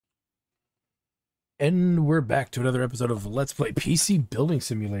And we're back to another episode of Let's Play PC Building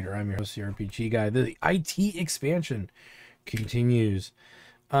Simulator. I'm your host, the RPG Guy. The IT expansion continues.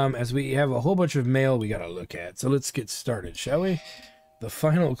 As we have a whole bunch of mail we gotta look at. So let's get started, shall we? The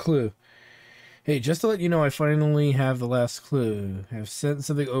final clue. Hey, just to let you know, I finally have the last clue. I've sent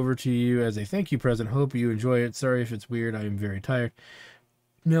something over to you as a thank you present. Hope you enjoy it. Sorry if it's weird. I am very tired.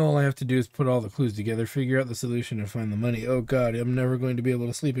 Now all I have to do is put all the clues together, figure out the solution, and find the money. Oh god, I'm never going to be able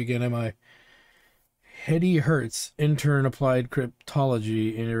to sleep again, am I? Hetty Hertz, intern applied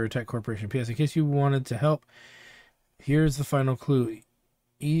cryptology in Eurotech Corporation. P.S. In case you wanted to help, here's the final clue.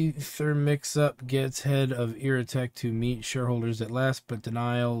 Ether mix-up gets head of Eurotech to meet shareholders at last, but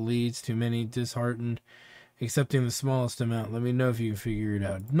denial leads to many disheartened, accepting the smallest amount. Let me know if you can figure it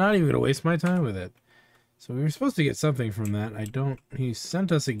out. Not even going to waste my time with it. So we were supposed to get something from that. I don't... He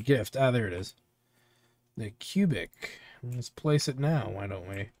sent us a gift. Ah, there it is. The cubic. Let's place it now, why don't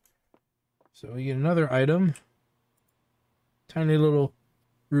we? So we get another item. Tiny little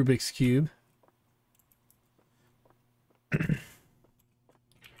Rubik's Cube. And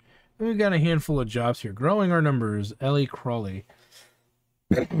we've got a handful of jobs here. Growing our numbers. Ellie Crawley.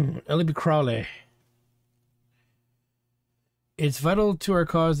 Ellie B. Crawley. It's vital to our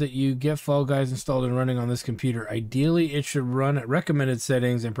cause that you get Fall Guys installed and running on this computer. Ideally, it should run at recommended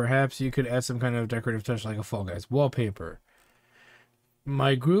settings, and perhaps you could add some kind of decorative touch like a Fall Guys wallpaper.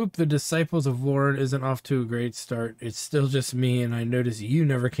 My group, the Disciples of Lauren, isn't off to a great start. It's still just me, and I notice you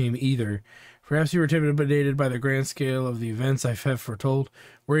never came either. Perhaps you were intimidated by the grand scale of the events I have foretold.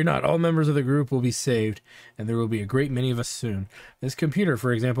 Worry not, all members of the group will be saved, and there will be a great many of us soon. This computer,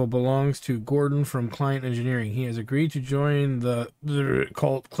 for example, belongs to Gordon from Client Engineering. He has agreed to join the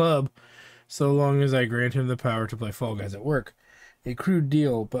cult club so long as I grant him the power to play Fall Guys at work. A crude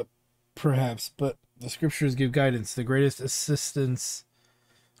deal, but the scriptures give guidance. The greatest assistance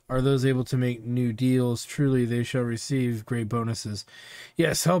are those able to make new deals. Truly, they shall receive great bonuses.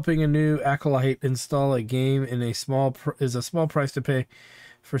 Yes, helping a new acolyte install a game in a small price to pay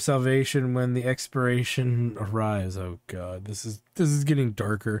for salvation when the expiration arrives. Oh god, this is getting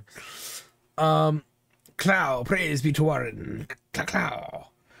darker. Clow, praise be to Warren. Clow.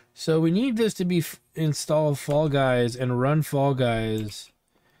 So we need this to be install Fall Guys and run Fall Guys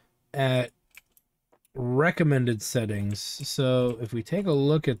at recommended settings. So if we take a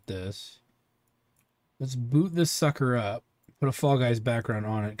look at this, let's boot this sucker up, put a Fall Guys background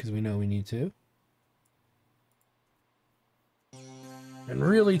on it because we know we need to, and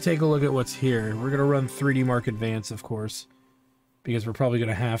really take a look at what's here. We're gonna run 3D Mark Advance, of course, because we're probably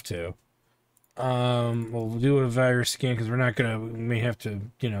gonna have to. We'll do a virus scan because we may have to,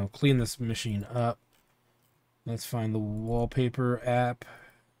 clean this machine up. Let's find the wallpaper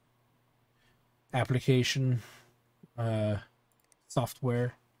application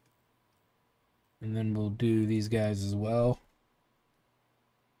software, and then we'll do these guys as well.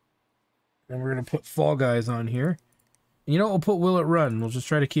 And we're gonna put Fall Guys on here. And we'll put Will It Run. We'll just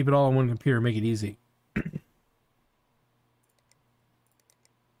try to keep it all on one computer, make it easy.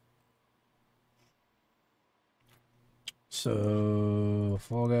 So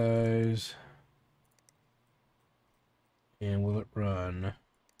Fall Guys and Will It Run.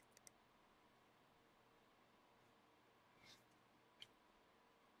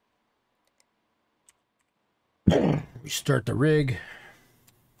 We start the rig.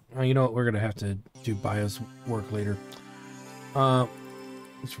 You know what? We're gonna have to do BIOS work later.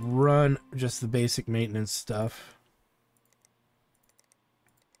 Let's run just the basic maintenance stuff.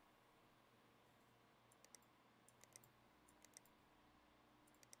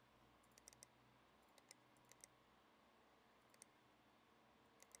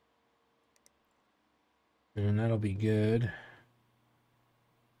 And that'll be good.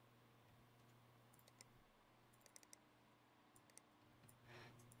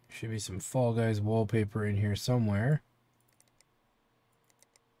 Should be some Fall Guys wallpaper in here somewhere.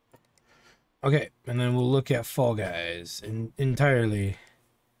 Okay, and then we'll look at Fall Guys entirely.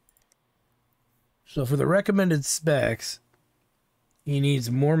 So for the recommended specs, he needs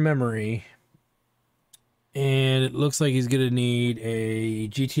more memory, and it looks like he's going to need a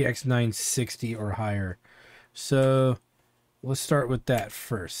GTX 960 or higher. So let's start with that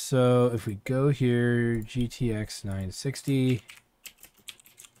first. So if we go here, GTX 960...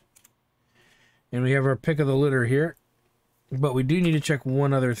 and we have our pick of the litter here. But we do need to check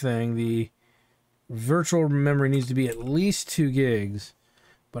one other thing. The virtual memory needs to be at least 2 gigs.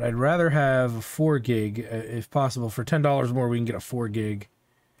 But I'd rather have a 4 gig if possible. For $10 more, we can get a 4 gig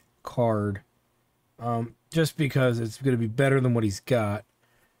card. Just because it's going to be better than what he's got.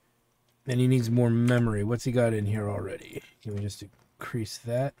 And he needs more memory. What's he got in here already? Can we just increase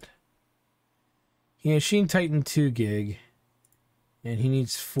that? He has Sheen Titan 2 gig, and he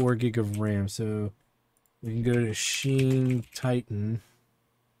needs 4 gig of RAM. So we can go to Sheen Titan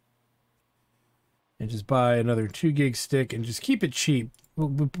and just buy another 2 gig stick and just keep it cheap.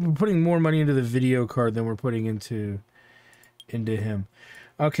 We're putting more money into the video card than we're putting into him.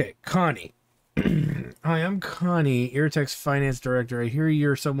 Okay, Connie. Hi, I'm Connie, Irritech's finance director. I hear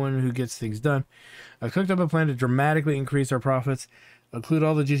you're someone who gets things done. I've cooked up a plan to dramatically increase our profits. I'll include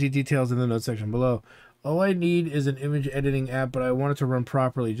all the juicy details in the notes section below. All I need is an image editing app, but I want it to run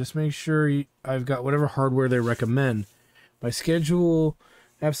properly. Just make sure I've got whatever hardware they recommend. My schedule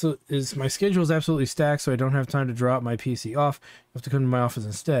is absolutely stacked, so I don't have time to drop my PC off. You have to come to my office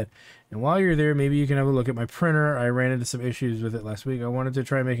instead. And while you're there, maybe you can have a look at my printer. I ran into some issues with it last week. I wanted to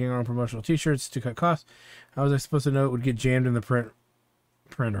try making our own promotional t-shirts to cut costs. How was I supposed to know it would get jammed in the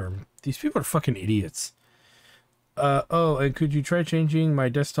printer? These people are fucking idiots. Oh, and could you try changing my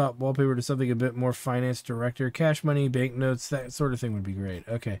desktop wallpaper to something a bit more finance director? Cash money, banknotes, that sort of thing would be great.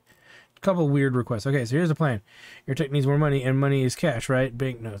 Okay. Couple weird requests. Okay, so here's the plan. Your tech needs more money, and money is cash, right?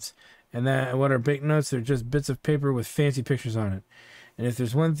 Banknotes. And what are banknotes? They're just bits of paper with fancy pictures on it. And if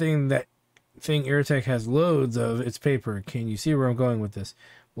there's one thing Irritech has loads of, it's paper. Can you see where I'm going with this?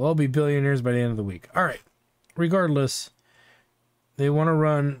 We'll all be billionaires by the end of the week. All right. Regardless, they want to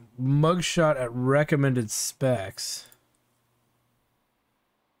run mugshot at recommended specs.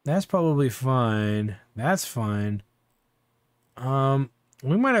 That's probably fine. That's fine.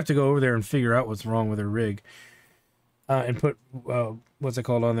 We might have to go over there and figure out what's wrong with her rig. And put, what's it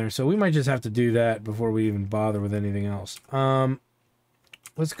called on there. So we might just have to do that before we even bother with anything else.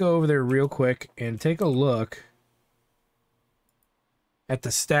 Let's go over there real quick and take a look at the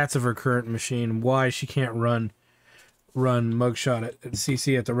stats of her current machine. Why she can't run mugshot at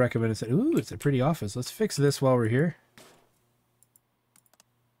CC at the recommended set. Ooh, it's a pretty office. Let's fix this while we're here.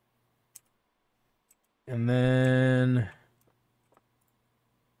 And then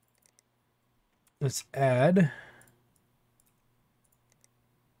let's add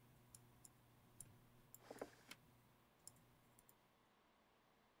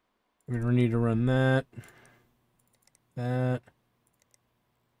we're going to need to run that.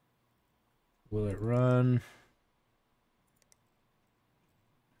 Will it run?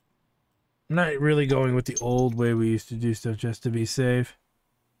 I'm not really going with the old way we used to do stuff just to be safe.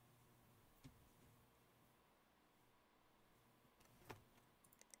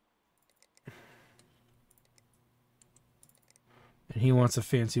 And he wants a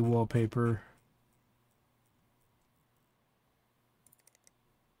fancy wallpaper.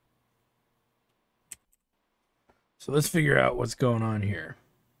 So let's figure out what's going on here.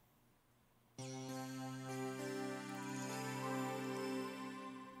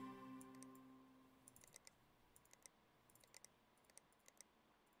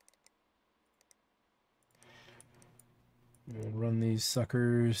 We'll run these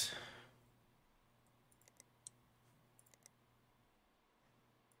suckers.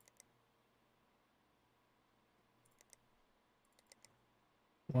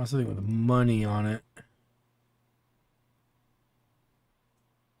 I want something with money on it.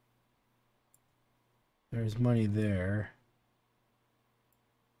 There's money there.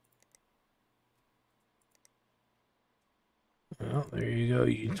 Well, there you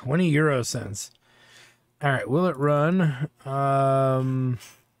go. 20 euro cents. All right, will it run? Mugshot.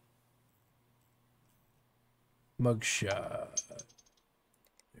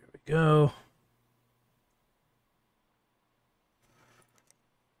 There we go.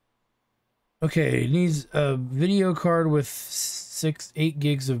 Okay, it needs a video card with 8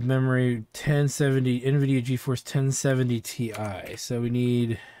 gigs of memory, 1070 NVIDIA GeForce 1070 Ti. So we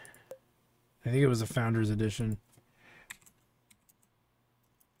need, I think it was a Founders Edition.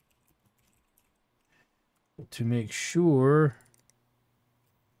 To make sure,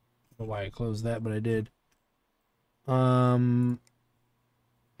 I don't know why I closed that, but I did. No,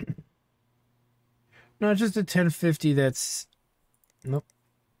 just a 1050 that's, nope,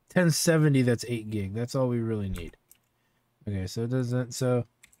 1070 that's 8 gig. That's all we really need. Okay, so it doesn't, so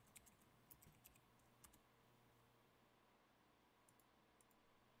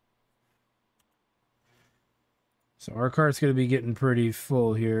our cart's going to be getting pretty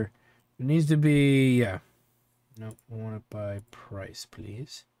full here. It needs to be, yeah. Nope, I want it by price,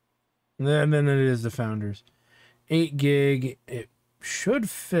 please. And then it is the Founders. 8 gig, it should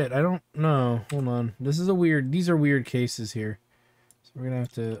fit. I don't know. Hold on. These are weird cases here. So we're going to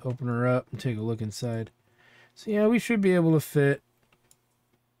have to open her up and take a look inside. So yeah, we should be able to fit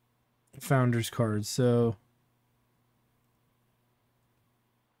Founders cards. So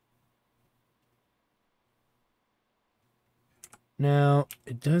Now,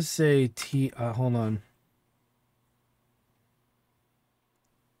 it does say T... hold on.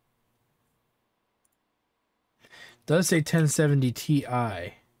 It does say 1070 Ti.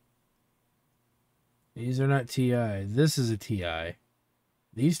 These are not Ti. This is a Ti.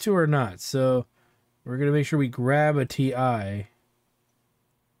 These two are not. So, we're going to make sure we grab a Ti. Right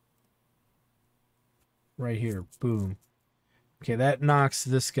here. Boom. Okay, that knocks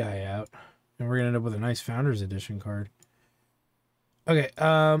this guy out. And we're going to end up with a nice Founders Edition card. Okay,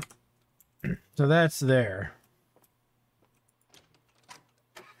 so that's there.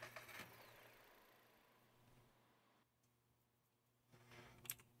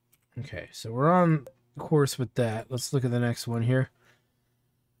 Okay, so we're on course with that. Let's look at the next one here.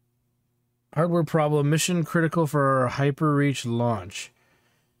 Hardware problem. Mission critical for our Hyperreach launch.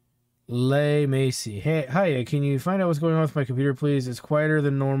 Lay Macy. Hey, hiya, can you find out what's going on with my computer, please? It's quieter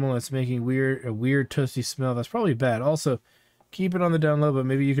than normal. It's making a weird toasty smell. That's probably bad. Also, keep it on the down low, but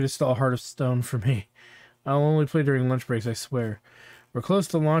maybe you could install Heart of Stone for me. I'll only play during lunch breaks, I swear. We're close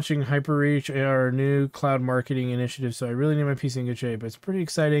to launching Hyperreach, our new cloud marketing initiative, so I really need my PC in good shape. It's pretty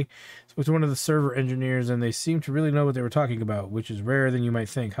exciting. It's with one of the server engineers, and they seem to really know what they were talking about, which is rarer than you might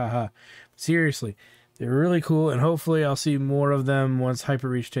think. Haha. Seriously, they're really cool, and hopefully I'll see more of them once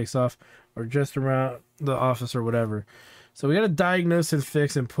Hyperreach takes off, or just around the office or whatever. So we got to diagnose and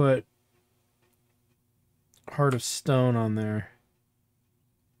fix and put Heart of Stone on there.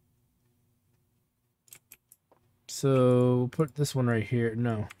 So we'll put this one right here.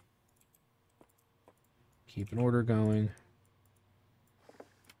 No. Keep an order going.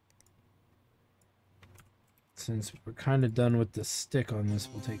 Since we're kind of done with the stick on this,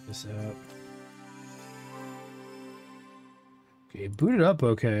 we'll take this out. Okay, boot it up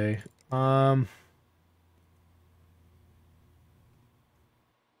okay.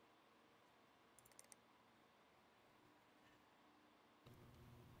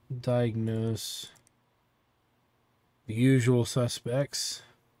 Diagnose the usual suspects.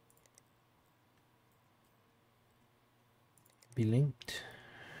 Be linked.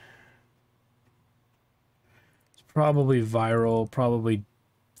 It's probably viral. Probably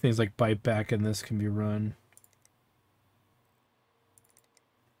things like bite back in this can be run.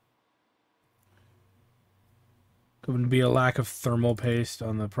 Could be a lack of thermal paste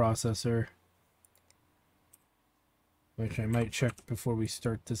on the processor, which I might check before we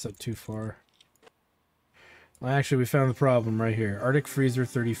start this up too far. Well, actually, we found the problem right here. Arctic Freezer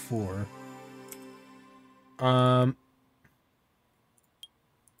 34.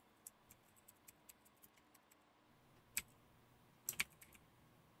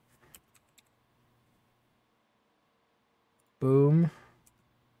 Boom.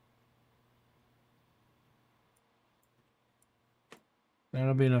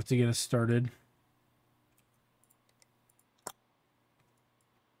 That'll be enough to get us started.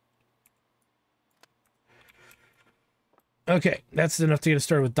 Okay, that's enough to get us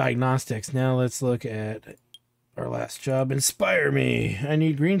started with diagnostics. Now let's look at our last job. Inspire me. I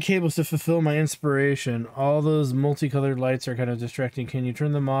need green cables to fulfill my inspiration. All those multicolored lights are kind of distracting. Can you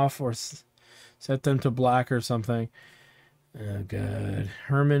turn them off or set them to black or something? Oh, God.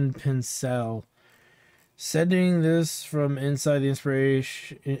 Herman Pincel. Setting this from inside the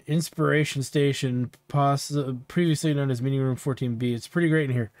inspiration station, previously known as meeting room 14B. It's pretty great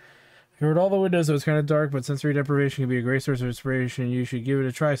in here. I heard all the windows, so it's kind of dark, but sensory deprivation can be a great source of inspiration. You should give it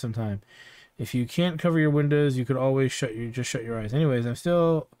a try sometime. If you can't cover your windows, you could always just shut your eyes. Anyways, I'm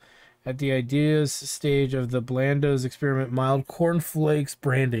still at the ideas stage of the Blando's experiment, mild cornflakes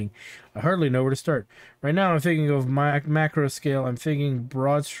branding. I hardly know where to start. Right now, I'm thinking of macro scale. I'm thinking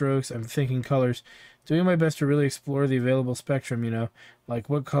broad strokes. I'm thinking colors. Doing my best to really explore the available spectrum, you know, like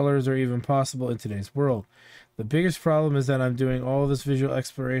what colors are even possible in today's world. The biggest problem is that I'm doing all this visual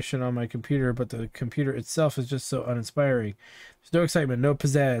exploration on my computer, but the computer itself is just so uninspiring. There's no excitement, no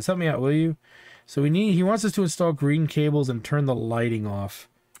pizzazz. Help me out, will you? So he wants us to install green cables and turn the lighting off.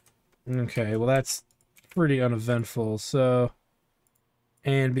 Okay, well that's pretty uneventful. So,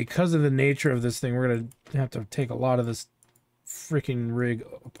 and because of the nature of this thing, we're going to have to take a lot of this freaking rig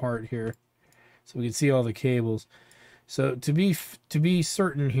apart here, so we can see all the cables. So to be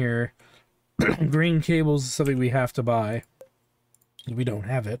certain here, green cables is something we have to buy. We don't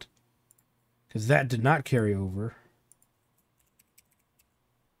have it, because that did not carry over.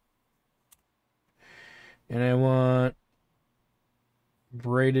 And I want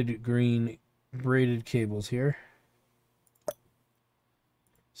braided cables here.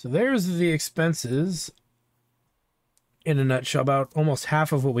 So there's the expenses in a nutshell, about almost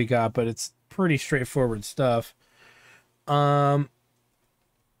half of what we got, but it's pretty straightforward stuff.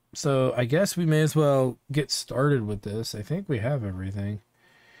 So I guess we may as well get started with this. I think we have everything.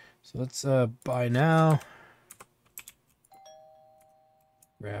 So let's buy now.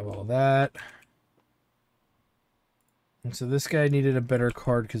 Grab all that. And so this guy needed a better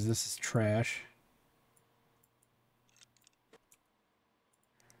card because this is trash.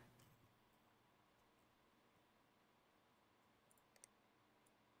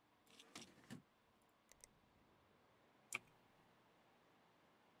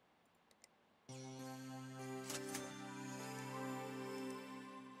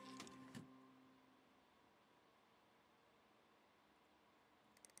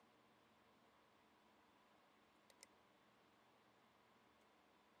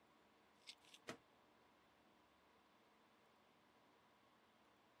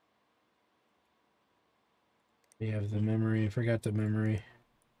 We have the memory. I forgot the memory.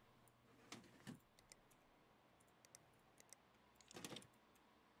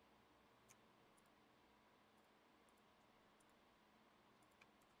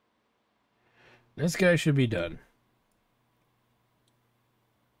 This guy should be done.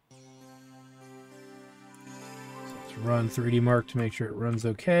 So let's run 3D Mark to make sure it runs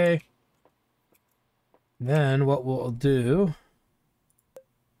okay. Then what we'll do...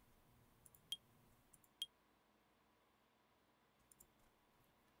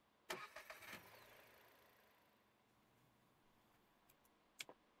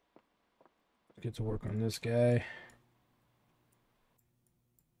 get to work on this guy.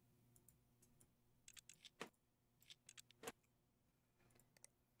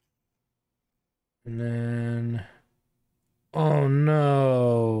 And then... oh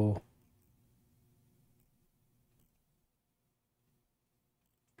no!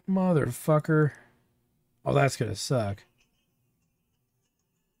 Motherfucker. Oh, that's gonna suck.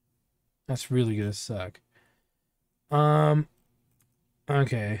 That's really gonna suck.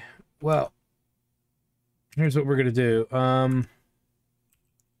 Okay. Well, here's what we're gonna do.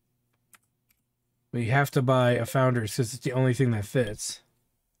 We have to buy a Founders because it's the only thing that fits.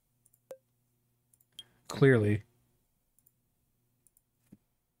 Clearly.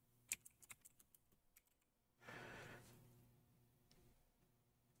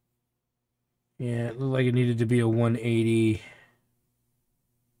 Yeah, it looked like it needed to be a 180.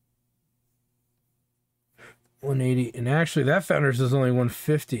 180. And actually, that Founders is only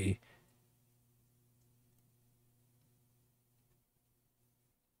 150.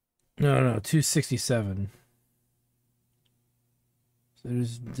 No, 267. So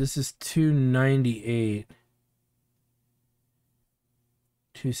this is 298.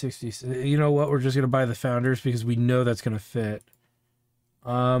 260. You know what? We're just going to buy the Founders because we know that's going to fit.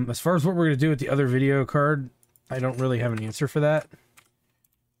 As far as what we're going to do with the other video card, I don't really have an answer for that.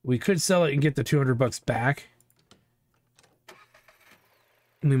 We could sell it and get the $200 back.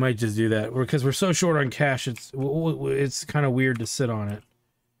 We might just do that because we're so short on cash. It's kind of weird to sit on it.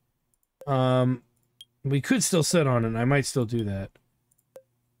 We could still sit on it. I might still do that.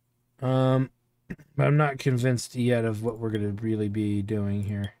 But I'm not convinced yet of what we're going to really be doing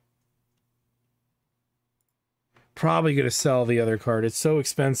here. Probably going to sell the other card. It's so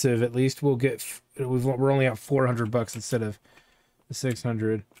expensive. At least we'll get... we're only at $400 instead of the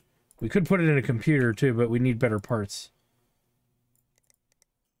 600. We could put it in a computer too, but we need better parts.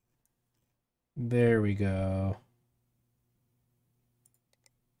 There we go.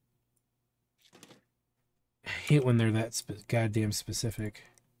 I hate when they're that goddamn specific.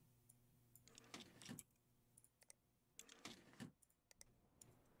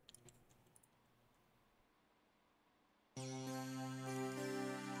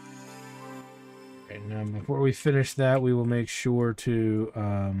 Now, before we finish that, we will make sure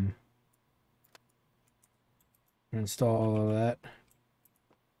to install all of that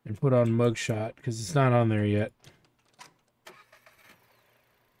and put on Mugshot because it's not on there yet.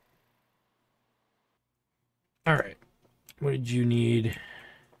 All right, what did you need?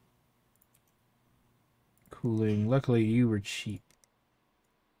 Cooling. Luckily, you were cheap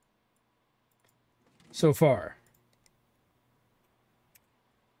so far.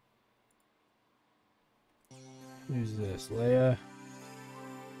 Who's this? Leia?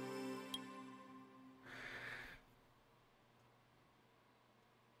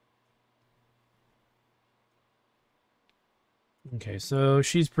 Okay, so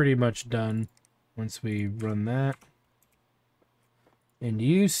she's pretty much done once we run that. And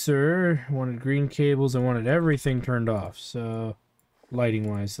you, sir, wanted green cables. I wanted everything turned off, so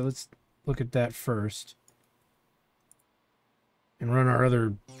lighting-wise. So let's look at that first. And run our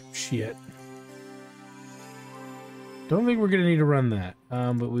other shit. Don't think we're going to need to run that,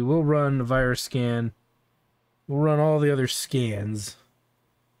 but we will run a virus scan. We'll run all the other scans.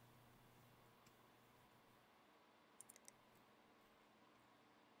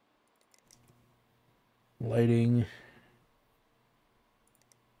 lighting,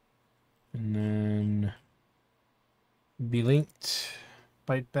 and then be linked,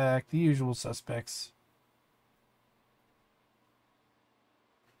 bite back, the usual suspects.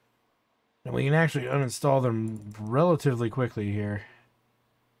 And we can actually uninstall them relatively quickly here.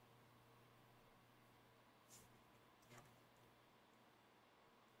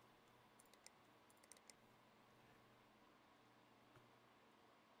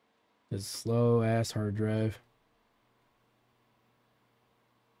 This slow ass hard drive.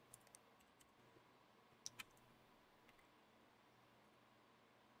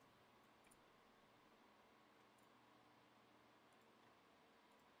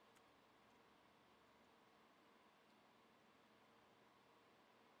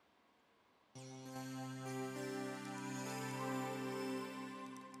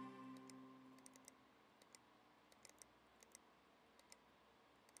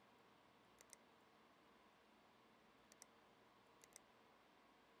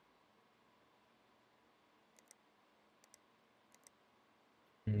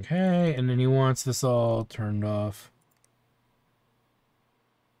 Okay, and then he wants this all turned off.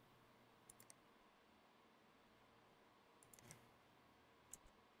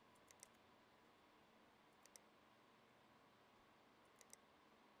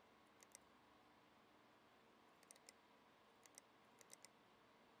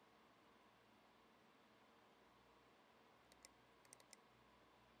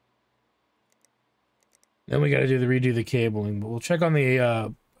 Then we got to redo the cabling, but we'll check on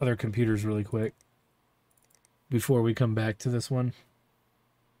the other computers really quick before we come back to this one.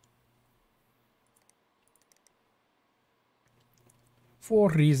 For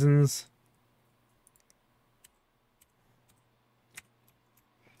reasons.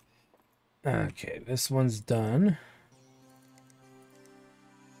 Okay, this one's done.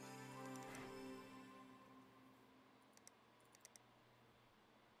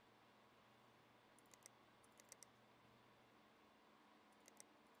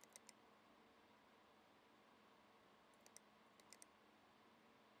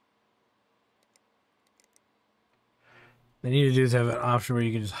 They need to do is have an option where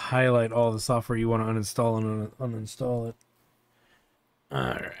you can just highlight all the software you want to uninstall and uninstall it.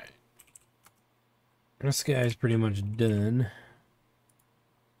 Alright. This guy's pretty much done.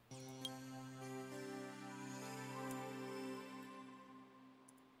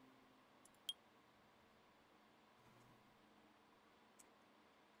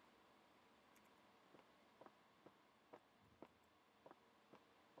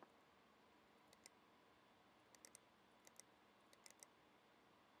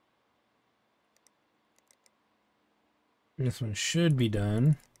 This one should be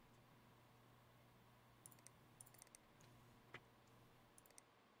done.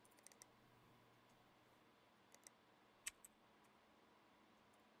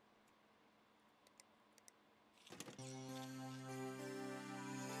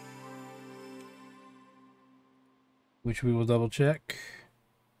 Which we will double check.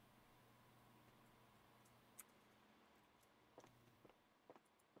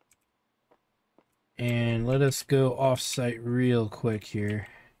 And let us go off-site real quick here.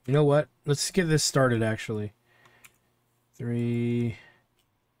 You know what? Let's get this started, actually. 3.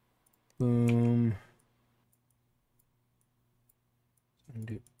 Boom.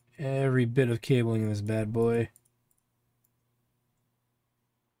 Do every bit of cabling in this bad boy.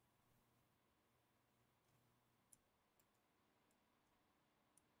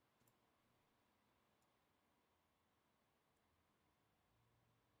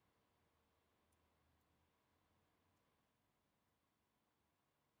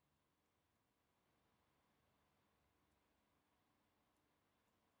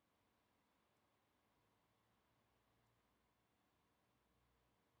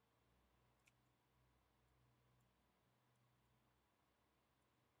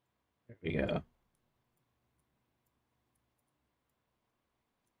 There we go.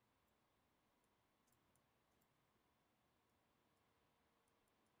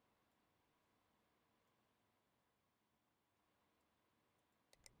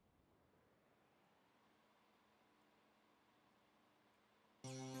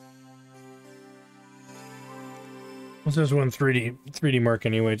 Let's just run 3D Mark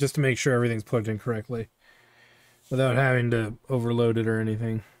anyway, just to make sure everything's plugged in correctly, without having to overload it or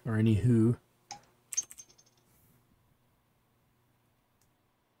anything, or any who.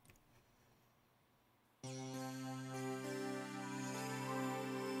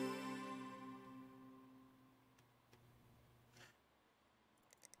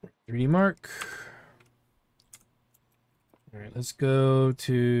 .3D Mark. All right, let's go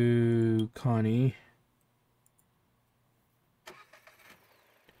to Connie.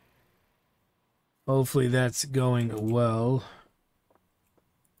 Hopefully that's going well.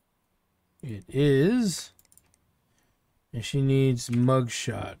 It is. And she needs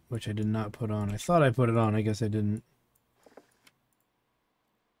mugshot, which I did not put on. I thought I put it on. I guess I didn't.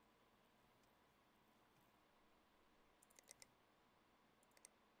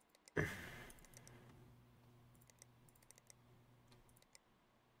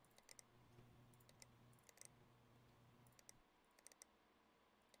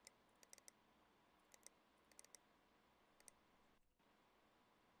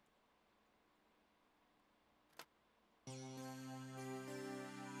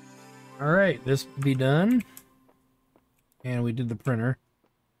 Alright, this will be done. And we did the printer.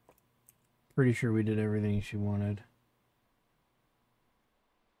 Pretty sure we did everything she wanted.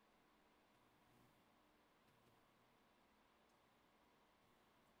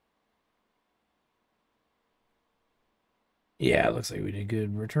 Yeah, it looks like we did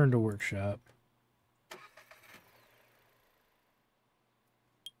good. Return to workshop.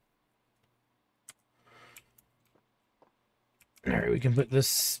 Alright, we can put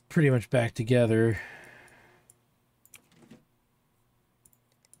this pretty much back together.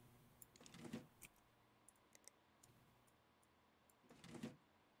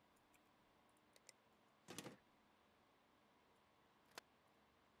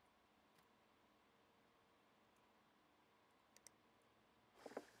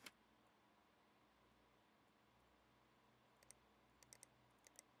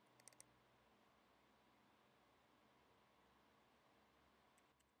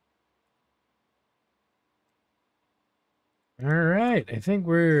 Alright, I think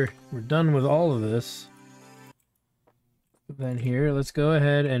we're done with all of this. Then here, let's go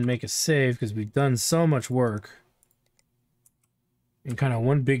ahead and make a save because we've done so much work. In kind of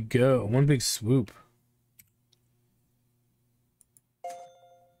one big go, one big swoop.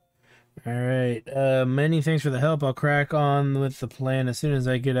 Alright, many thanks for the help. I'll crack on with the plan as soon as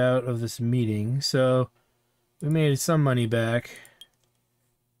I get out of this meeting. So, we made some money back.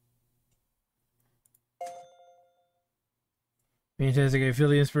 Fantastic, I feel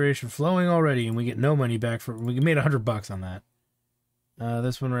the inspiration flowing already, and we get no money back for... We made $100 on that.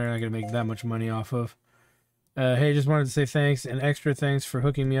 This one we're not going to make that much money off of. Hey, just wanted to say thanks, and extra thanks for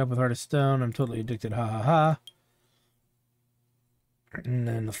hooking me up with Heart of Stone. I'm totally addicted, ha ha ha. And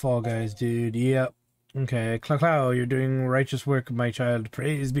then the Fall Guys dude, yep. Okay, Clow, you're doing righteous work, my child.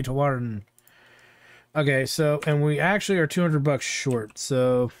 Praise be to Warren. Okay, so, and we actually are $200 short,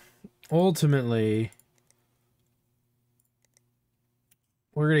 so ultimately...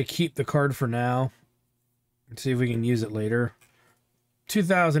 We're going to keep the card for now and see if we can use it later.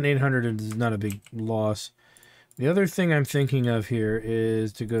 2,800 is not a big loss. The other thing I'm thinking of here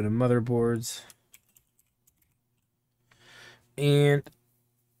is to go to motherboards. And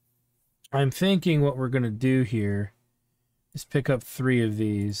I'm thinking what we're going to do here is pick up 3 of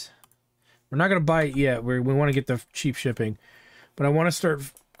these. We're not going to buy it yet. We want to get the cheap shipping. But I want to start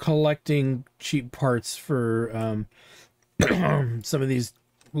collecting cheap parts for some of these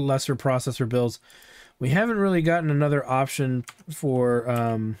lesser processor builds. We haven't really gotten another option for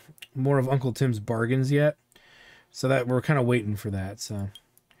more of Uncle Tim's bargains yet, so that we're kind of waiting for that. So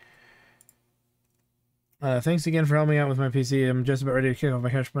thanks again for helping me out with my PC. I'm just about ready to kick off my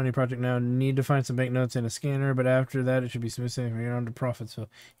cash money project now. Need to find some banknotes and a scanner, but after that it should be smooth sailing from here on to profit. So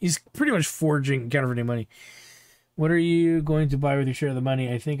he's pretty much counterfeiting money. What are you going to buy with your share of the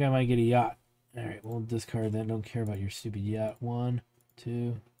money? I think I might get a yacht. All right, we'll discard that. Don't care about your stupid yacht. 1,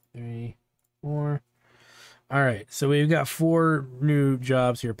 2, 3, 4. All right, so we've got 4 new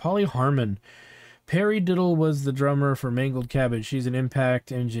jobs here. Polly Harmon. Perry Diddle was the drummer for Mangled Cabbage. She's an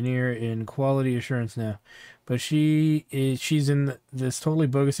impact engineer in quality assurance now. But she's in this totally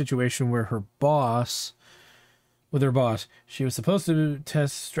bogus situation where her boss... With her boss. She was supposed to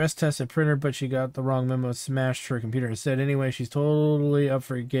stress test a printer, but she got the wrong memo, smashed her computer instead. Anyway, she's totally up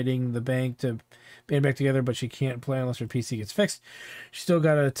for getting the bank to band back together, but she can't play unless her PC gets fixed. She still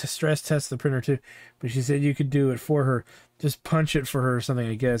got to stress test the printer too, but she said you could do it for her. Just punch it for her or something,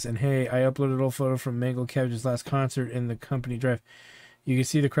 I guess. And hey, I uploaded a old photo from Mangled Cabbage's last concert in the company drive. You can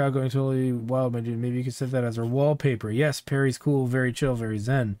see the crowd going totally wild, my dude. Maybe you could set that as her wallpaper. Yes, Perry's cool, very chill, very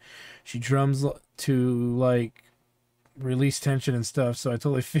zen. She drums to, like, release tension and stuff, so I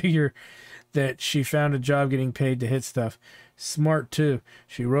totally figure that she found a job getting paid to hit stuff. Smart too.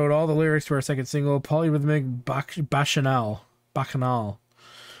 She wrote all the lyrics to our second single, Polyrhythmic Bacchanal.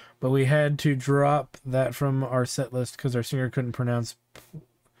 But we had to drop that from our set list because our singer couldn't pronounce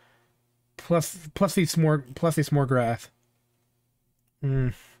Pluffy Smorgrath.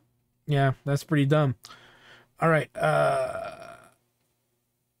 Yeah, that's pretty dumb. Alright,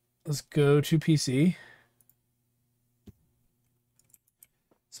 let's go to PC.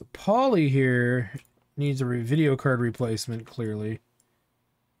 So Polly here needs a video card replacement, clearly.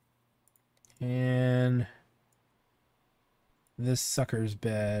 And this sucker's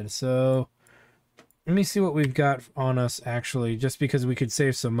bad. So let me see what we've got on us, actually, just because we could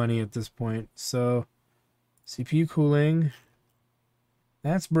save some money at this point. So CPU cooling.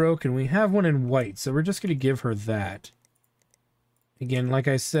 That's broken. We have one in white, so we're just going to give her that. Again, like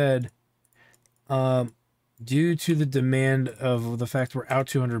I said, due to the demand of the fact we're out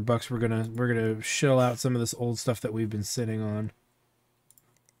 $200, we're gonna shell out some of this old stuff that we've been sitting on.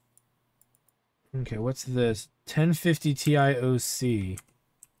 Okay, what's this? 1050 Ti OC.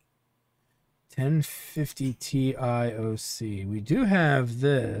 1050 Ti OC. We do have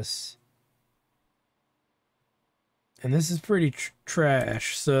this. And this is pretty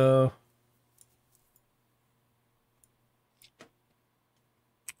trash, so...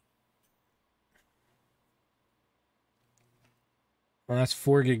 Well, that's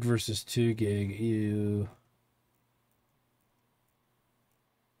 4 gig versus 2 gig. Ew.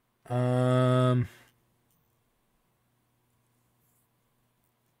 Do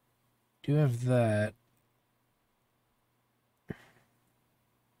have that.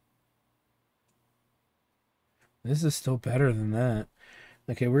 This is still better than that.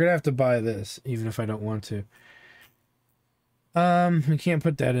 Okay, we're gonna have to buy this, even if I don't want to. We can't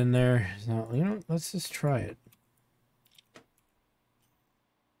put that in there. So, you know, let's just try it.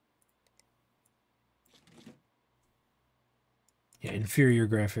 Yeah, inferior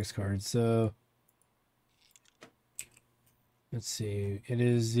graphics card. So let's see. It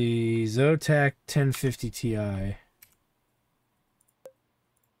is the Zotac 1050 Ti.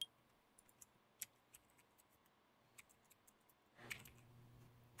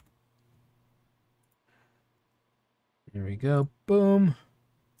 There we go. Boom.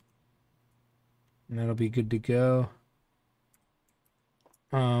 And that'll be good to go.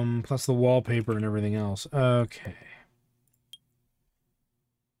 Plus the wallpaper and everything else. Okay.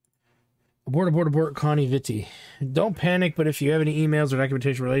 Abort, Connie Vitti. Don't panic, but if you have any emails or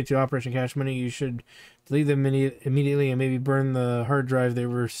documentation related to Operation Cash Money, you should delete them immediately and maybe burn the hard drive they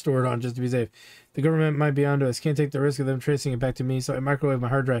were stored on just to be safe. The government might be onto us. Can't take the risk of them tracing it back to me, so I microwave my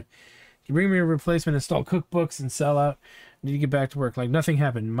hard drive. You bring me a replacement, install cookbooks, and sell out. I need to get back to work. Like nothing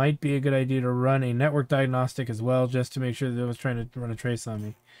happened. Might be a good idea to run a network diagnostic as well, just to make sure that it was trying to run a trace on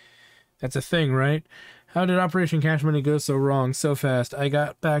me. That's a thing, right? How did Operation Cash Money go so wrong so fast? I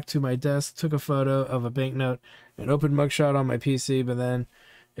got back to my desk, took a photo of a banknote, an open mugshot on my PC, but then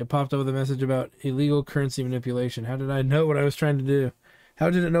it popped up with a message about illegal currency manipulation. How did I know what I was trying to do? How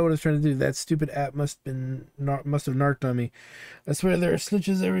did it know what I was trying to do? That stupid app must have narked on me. I swear there are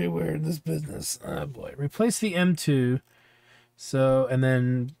snitches everywhere in this business. Oh boy. Replace the M2. So, and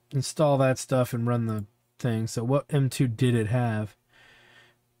then install that stuff and run the thing. So what M2 did it have?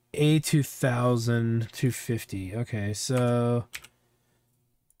 A2000 250. Okay, so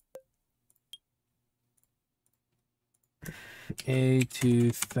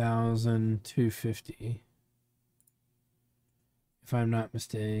A2000 250. If I'm not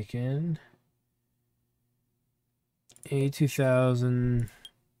mistaken. A2000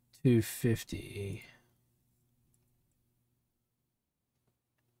 250.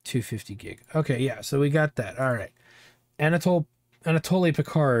 250 gig. Okay, yeah, so we got that. All right. Anatole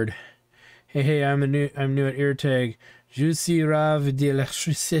Picard. Hey, I'm new at EarTag. Je suis ravi de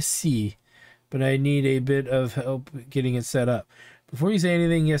l'électricité, but I need a bit of help getting it set up. Before you say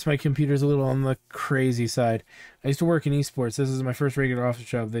anything, yes, my computer's a little on the crazy side. I used to work in esports. This is my first regular office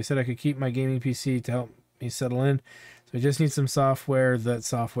job. They said I could keep my gaming PC to help me settle in. So I just need some software, And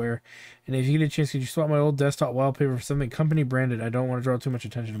if you get a chance, could you swap my old desktop wallpaper for something company branded? I don't want to draw too much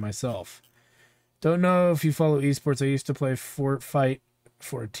attention to myself. Don't know if you follow esports. I used to play Fortnite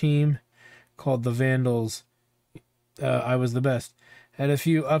for a team called the Vandals. I was the best. Had a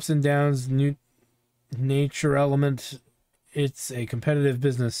few ups and downs. Nature element. It's a competitive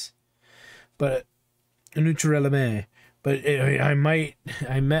business, but nature element. But I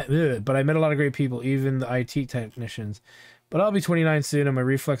met a lot of great people, even the IT technicians. But I'll be 29 soon, and my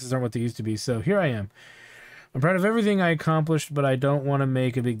reflexes aren't what they used to be. So here I am. I'm proud of everything I accomplished, but I don't want to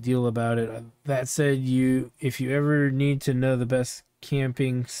make a big deal about it. That said, if you ever need to know the best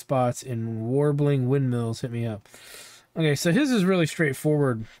camping spots in warbling windmills, hit me up. Okay, so his is really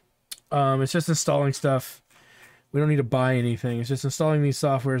straightforward. It's just installing stuff. We don't need to buy anything. It's just installing these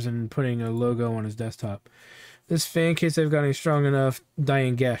softwares and putting a logo on his desktop. This fan case I've got ain't strong enough.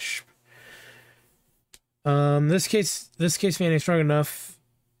 Diane Gesh. This case fan ain't strong enough.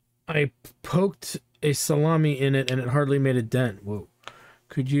 I poked a salami in it and it hardly made a dent. Whoa.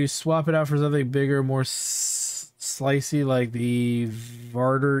 Could you swap it out for something bigger, more slicey, like the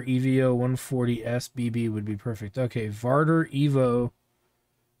Varder Evo 140S BB would be perfect. Okay, Varder Evo.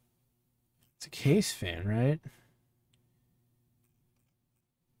 It's a case fan, right?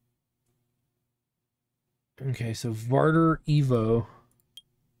 Okay, so Varder Evo.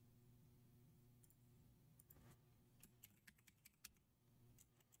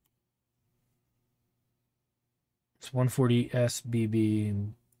 It's 140S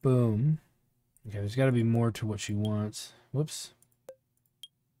BB. Boom. Okay, there's got to be more to what she wants. Whoops.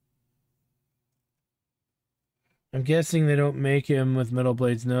 I'm guessing they don't make him with metal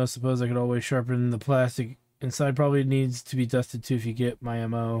blades. No, suppose I could always sharpen the plastic inside. Probably needs to be dusted too if you get my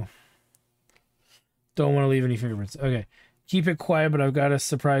MO. Don't want to leave any fingerprints. Okay. Keep it quiet, but I've got a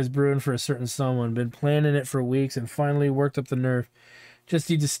surprise brewing for a certain someone. Been planning it for weeks and finally worked up the nerve. Just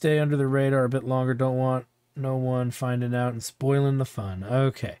need to stay under the radar a bit longer. Don't want no one finding out and spoiling the fun.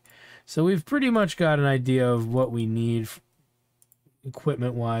 Okay. So we've pretty much got an idea of what we need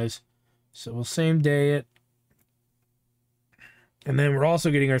equipment-wise. So we'll same day it. And then we're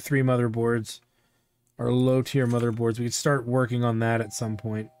also getting our 3 motherboards. Our low-tier motherboards. We could start working on that at some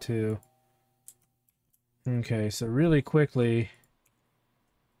point, too. Okay, so really quickly,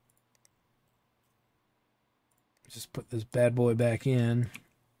 just put this bad boy back in.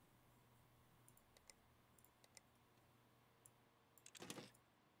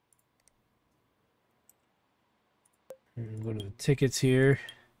 And go to the tickets here.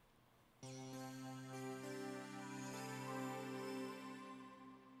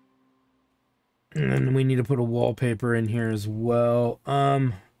 And then we need to put a wallpaper in here as well.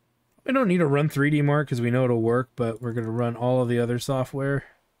 We don't need to run 3D Mark because we know it'll work, but we're going to run all of the other software.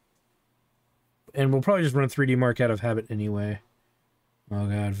 And we'll probably just run 3D Mark out of habit anyway. Oh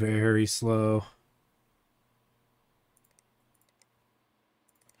god, very slow.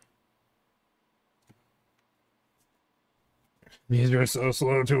 These are so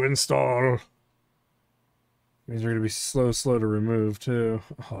slow to install. These are going to be slow to remove too.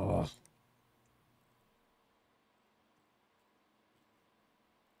 Oh.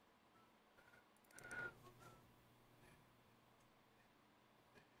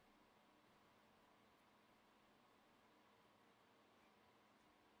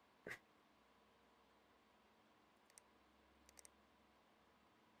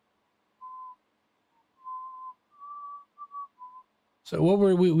 So what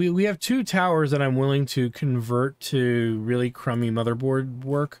we have 2 towers that I'm willing to convert to really crummy motherboard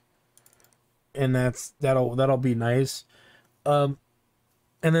work, and that'll be nice. And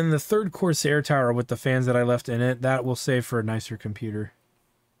then the 3rd Corsair tower with the fans that I left in it, that will save for a nicer computer.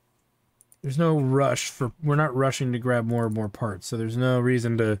 There's no rush we're not rushing to grab more and more parts, so there's no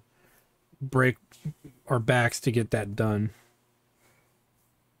reason to break our backs to get that done.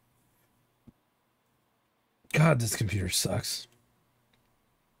 God, this computer sucks.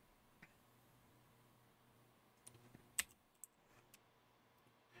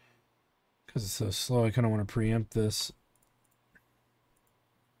 Because it's so slow, I kind of want to preempt this.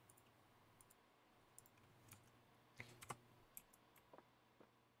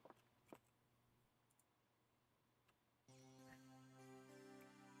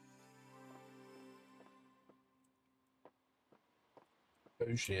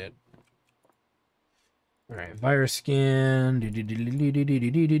 Oh shit. Alright, virus scan.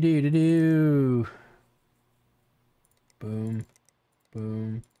 Boom.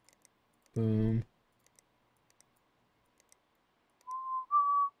 Boom. Boom.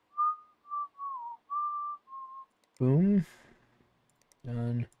 Boom.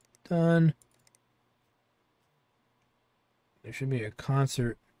 Done. Done. There should be a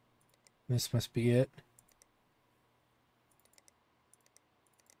concert. This must be it.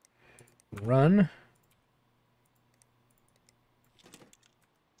 Run.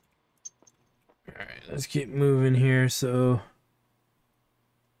 Alright, let's keep moving here, so...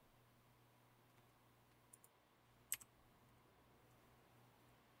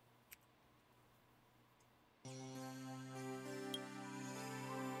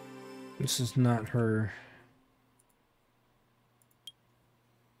 This is not her.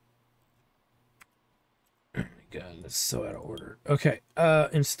 Oh my god, that's so out of order. Okay,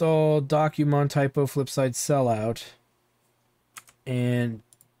 install Documon typo flipside sellout. And,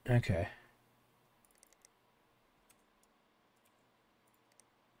 okay.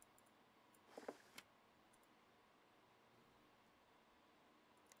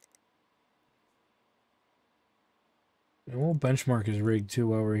 The whole benchmark is rigged too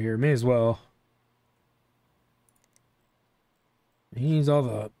while we're here. May as well. He needs all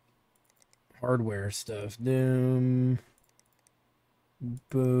the hardware stuff. Doom.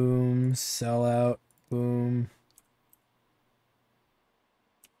 Boom. Sell out. Boom.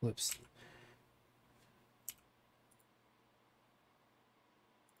 Flips.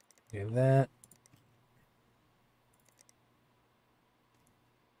 Okay, that.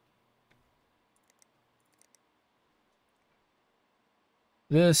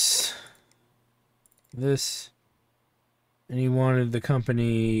 This. And he wanted the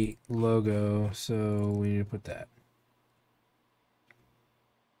company logo, so we need to put that.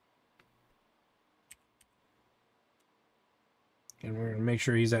 And we're going to make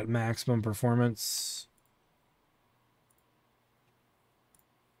sure he's at maximum performance.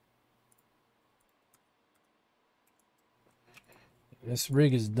 This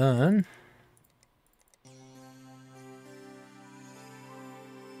rig is done.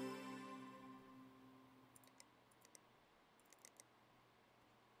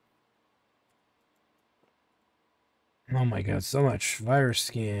 Oh my god, so much virus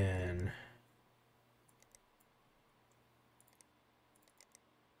scan.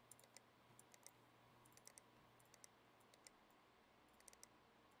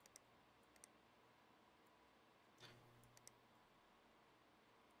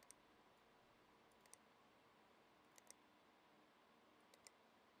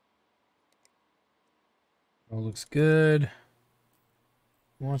 All looks good.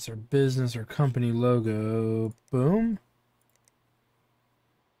 Wants our business or company logo. Boom.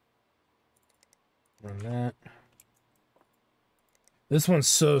 Run that. This one's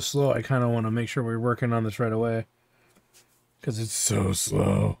so slow, I kind of want to make sure we're working on this right away. Because it's so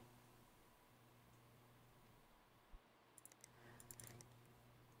slow.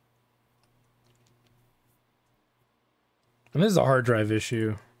 And this is a hard drive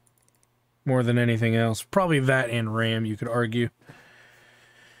issue. More than anything else. Probably that and RAM, you could argue.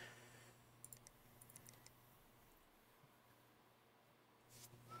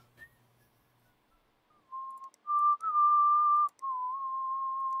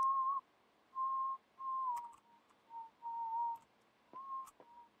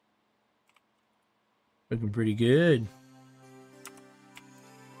 Looking pretty good.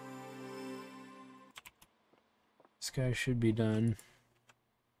 This guy should be done.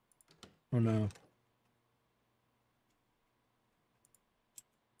 Oh no.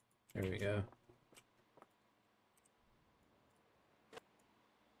 There we go.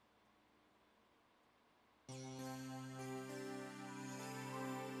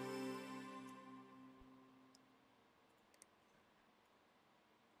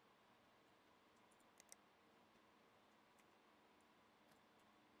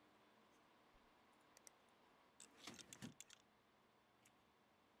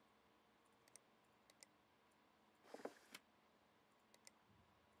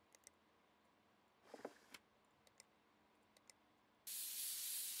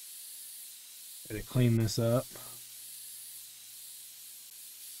 Gotta clean this up.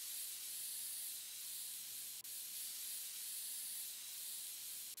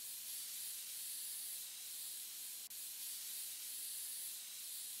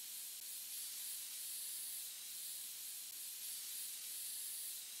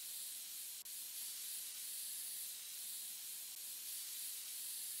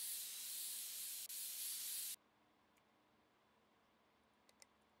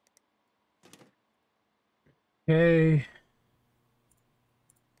 Okay.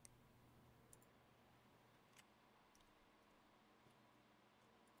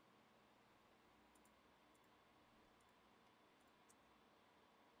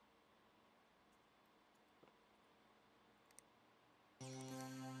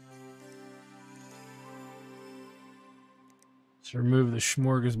 Let's remove the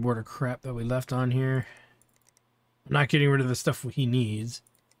smorgasbord of crap that we left on here. I'm not getting rid of the stuff he needs.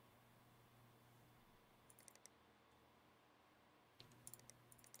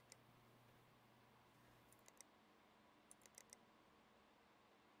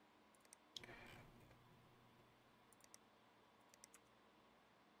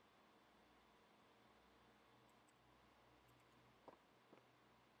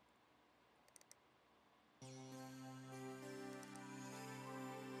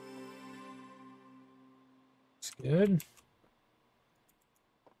 It's good.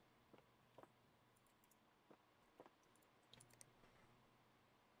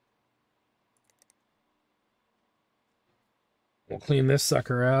 We'll clean this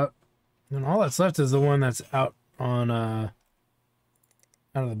sucker out. And all that's left is the one that's out on out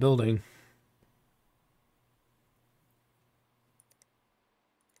of the building.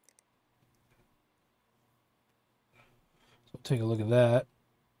 So take a look at that.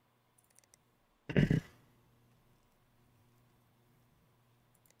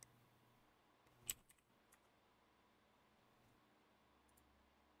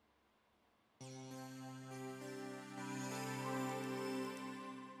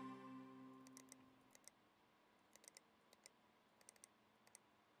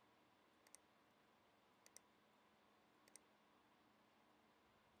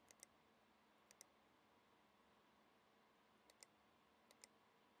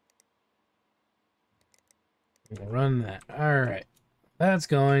 We'll run that. All right. That's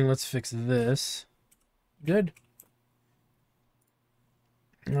going. Let's fix this. Good.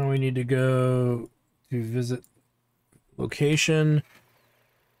 Now we need to go to visit location.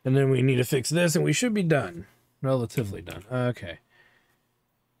 And then we need to fix this, and we should be done. Relatively done. Okay.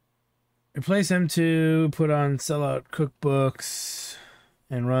 Replace M2, put on sellout cookbooks,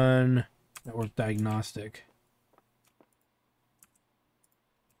 and run network diagnostic.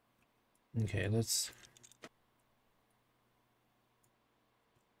 Okay, let's...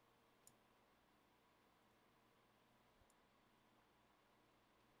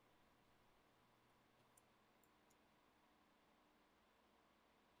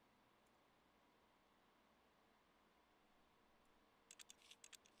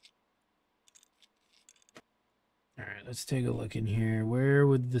 All right, let's take a look in here. Where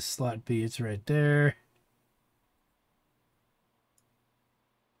would this slot be? It's right there.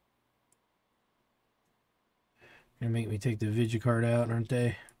 Gonna make me take the Vigicard out, aren't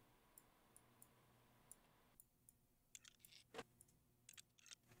they?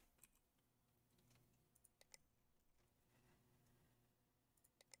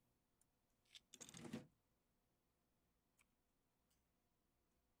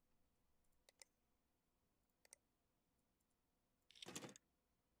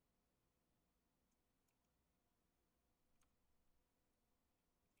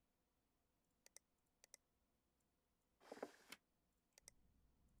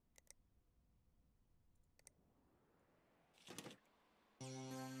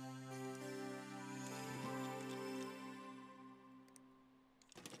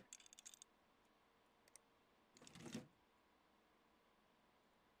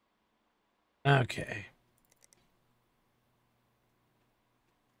 Okay.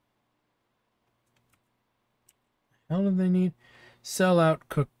 How do they need? Sellout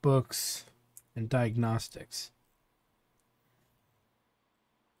cookbooks and diagnostics.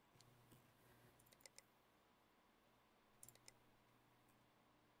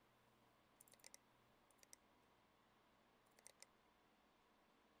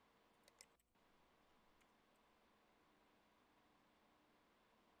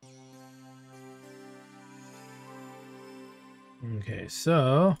 Okay,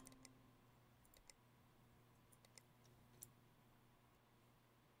 so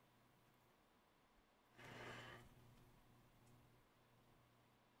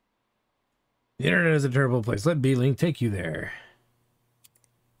the internet is a terrible place. Let B-Link take you there.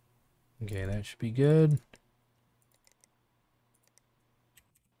 Okay, that should be good.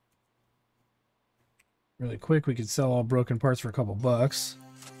 Really quick, we could sell all broken parts for a couple bucks.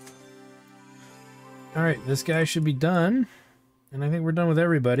 All right, this guy should be done. And I think we're done with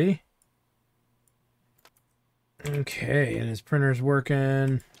everybody. Okay, and his printer's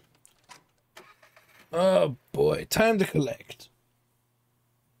working. Oh boy, time to collect.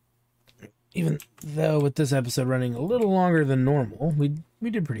 Even though with this episode running a little longer than normal, we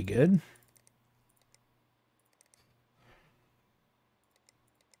did pretty good.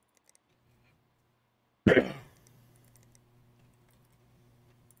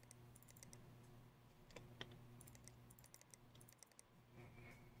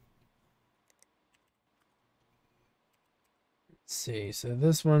 Let's see, so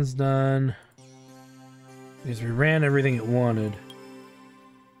this one's done. Because we ran everything it wanted.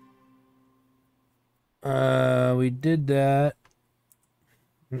 We did that.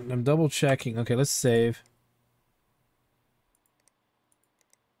 I'm double checking. Okay, let's save.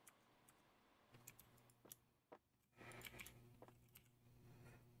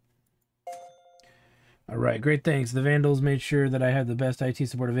 All right, great, thanks. The Vandals made sure that I had the best IT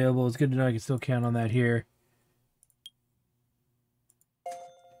support available. It's good to know I can still count on that here.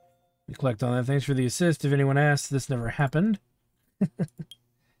 We collect on that. Thanks for the assist. If anyone asks, this never happened.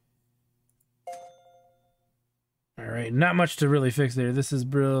 All right, not much to really fix there. This is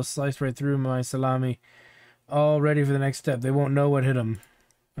Brill sliced right through my salami. All ready for the next step. They won't know what hit them.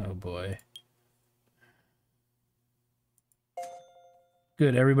 Oh boy.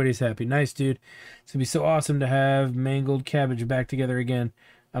 Good, everybody's happy. Nice, dude. It's gonna be so awesome to have mangled cabbage back together again.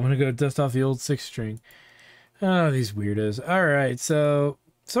 I'm gonna go dust off the old 6-string. Oh, these weirdos. All right, so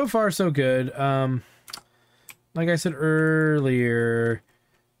far so good. Like I said earlier,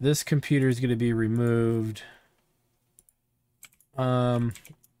 this computer is gonna be removed.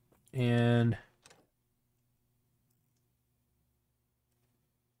 And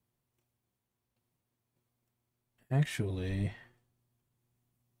actually,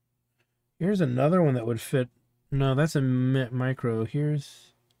 here's another one that would fit. No, that's a micro.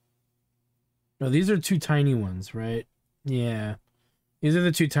 No, these are two tiny ones, right? Yeah, these are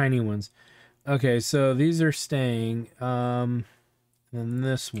the two tiny ones. Okay, so these are staying. And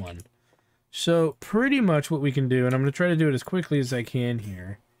this one. So pretty much what we can do, and I'm going to try to do it as quickly as I can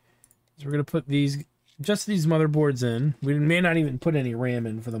here, is we're going to put these, just these motherboards in. We may not even put any RAM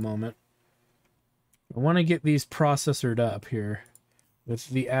in for the moment. I want to get these processored up here with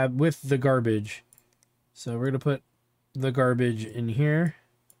the garbage. So we're going to put the garbage in here.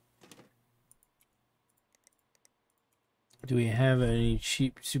 Do we have any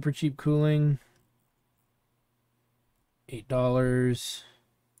cheap, super cheap cooling? $8.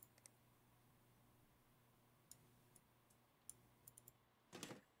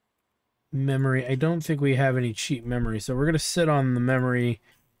 Memory. I don't think we have any cheap memory, so we're going to sit on the memory.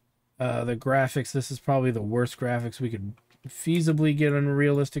 The graphics, this is probably the worst graphics we could feasibly get in a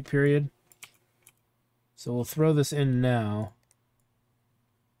realistic period. So we'll throw this in now.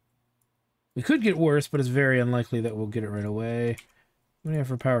 We could get worse, but it's very unlikely that we'll get it right away. What do we have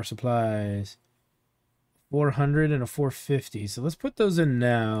for power supplies? 400 and a 450. So let's put those in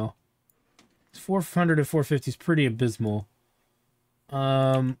now. 400 and 450 is pretty abysmal.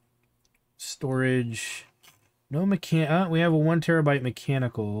 Storage. No we have a 1 terabyte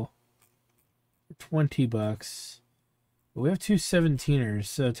mechanical. For $20. But we have two 17ers,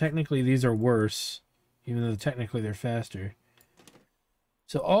 so technically these are worse. Even though technically they're faster.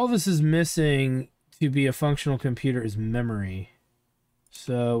 So all this is missing to be a functional computer is memory.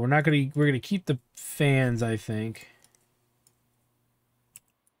 So we're gonna keep the fans, I think.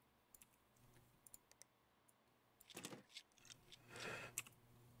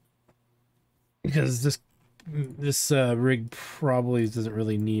 Because this rig probably doesn't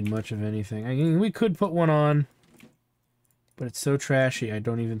really need much of anything. I mean, we could put one on, but it's so trashy, I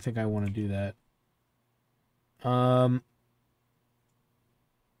don't even think I want to do that.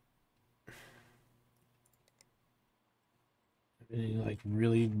 Any like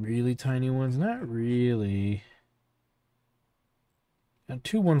really tiny ones? Not really. Got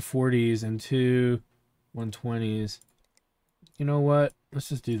two 140s and two 120s. You know what? Let's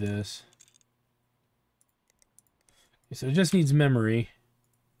just do this. Okay, so it just needs memory.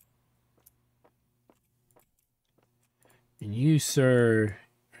 And you, sir,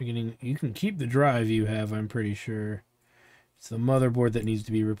 are getting... You can keep the drive you have, I'm pretty sure. It's the motherboard that needs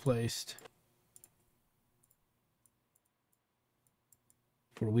to be replaced.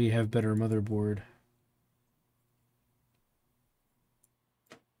 For we have better motherboard.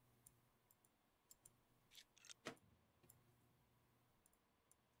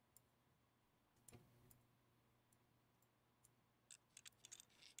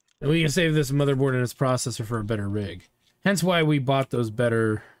 And we can save this motherboard and its processor for a better rig. Hence why we bought those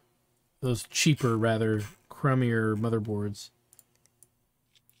cheaper, rather, crummier motherboards.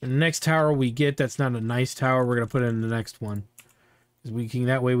 And the next tower we get that's not a nice tower, we're going to put in the next one. Because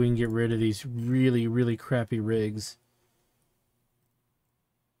that way we can get rid of these really crappy rigs.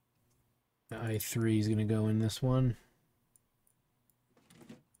 The i3 is going to go in this one.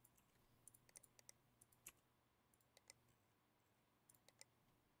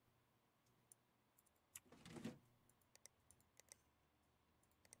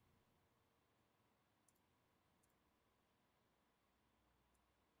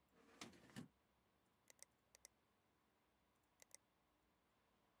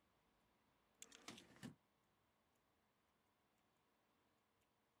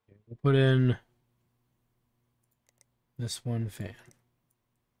 We'll put in this one fan.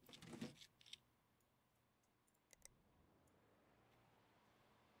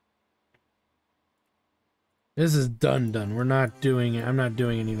 This is done. We're not doing it. I'm not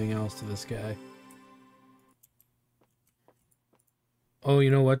doing anything else to this guy. Oh, you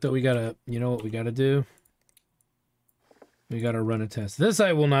know what? You know what we gotta do? We gotta run a test. This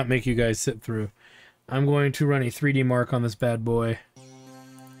I will not make you guys sit through. I'm going to run a 3D mark on this bad boy.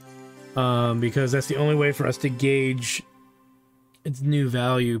 Because that's the only way for us to gauge its new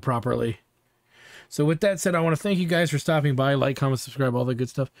value properly. So with that said, I want to thank you guys for stopping by. Like, comment, subscribe, all that good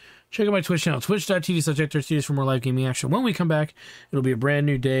stuff. Check out my Twitch channel, twitch.tv/Studios for more live gaming action. When we come back, it'll be a brand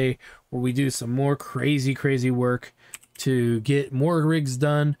new day where we do some more crazy work to get more rigs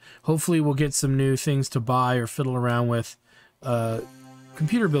done. Hopefully we'll get some new things to buy or fiddle around with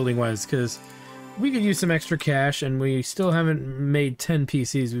computer building wise, because we could use some extra cash, and we still haven't made 10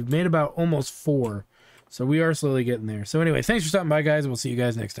 PCs. We've made about almost 4. So we are slowly getting there. So anyway, thanks for stopping by, guys. We'll see you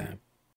guys next time.